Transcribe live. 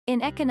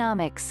In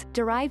economics,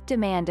 derived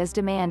demand is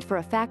demand for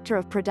a factor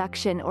of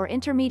production or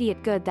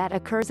intermediate good that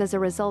occurs as a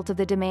result of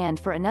the demand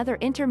for another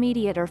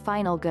intermediate or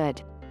final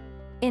good.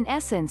 In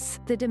essence,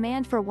 the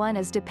demand for one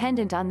is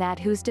dependent on that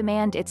whose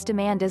demand its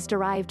demand is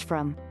derived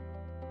from.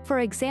 For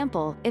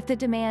example, if the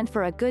demand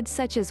for a good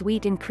such as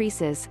wheat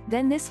increases,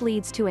 then this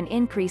leads to an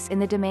increase in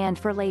the demand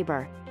for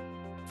labor.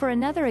 For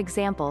another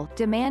example,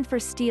 demand for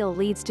steel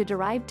leads to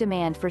derived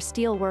demand for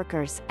steel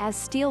workers, as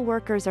steel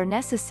workers are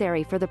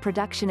necessary for the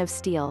production of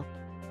steel.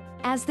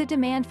 As the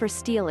demand for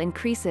steel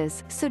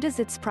increases, so does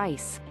its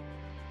price.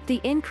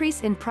 The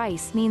increase in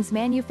price means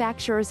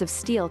manufacturers of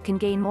steel can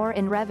gain more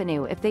in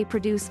revenue if they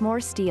produce more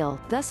steel,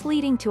 thus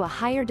leading to a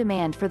higher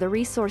demand for the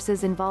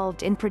resources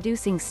involved in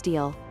producing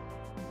steel.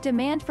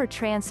 Demand for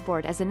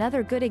transport is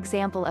another good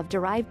example of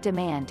derived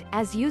demand,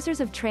 as users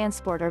of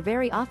transport are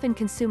very often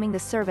consuming the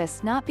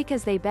service not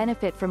because they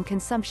benefit from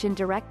consumption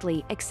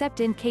directly, except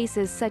in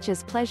cases such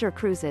as pleasure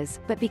cruises,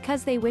 but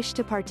because they wish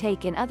to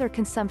partake in other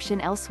consumption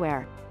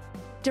elsewhere.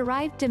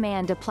 Derived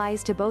demand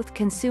applies to both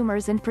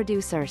consumers and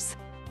producers.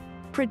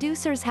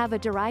 Producers have a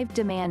derived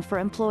demand for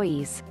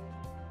employees.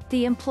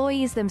 The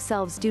employees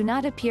themselves do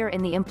not appear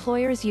in the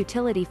employer's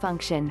utility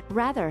function,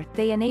 rather,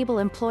 they enable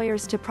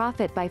employers to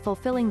profit by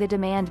fulfilling the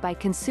demand by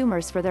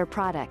consumers for their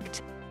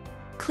product.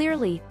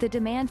 Clearly, the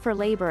demand for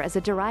labor is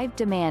a derived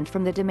demand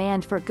from the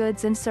demand for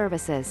goods and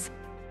services.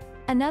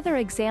 Another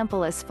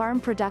example is farm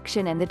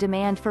production and the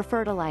demand for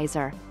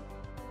fertilizer.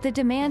 The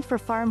demand for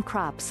farm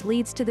crops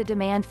leads to the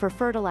demand for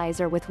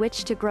fertilizer with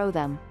which to grow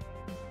them.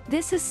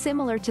 This is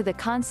similar to the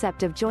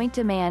concept of joint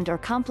demand or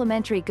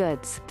complementary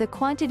goods, the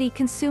quantity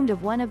consumed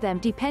of one of them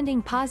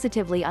depending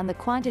positively on the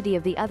quantity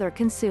of the other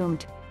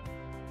consumed.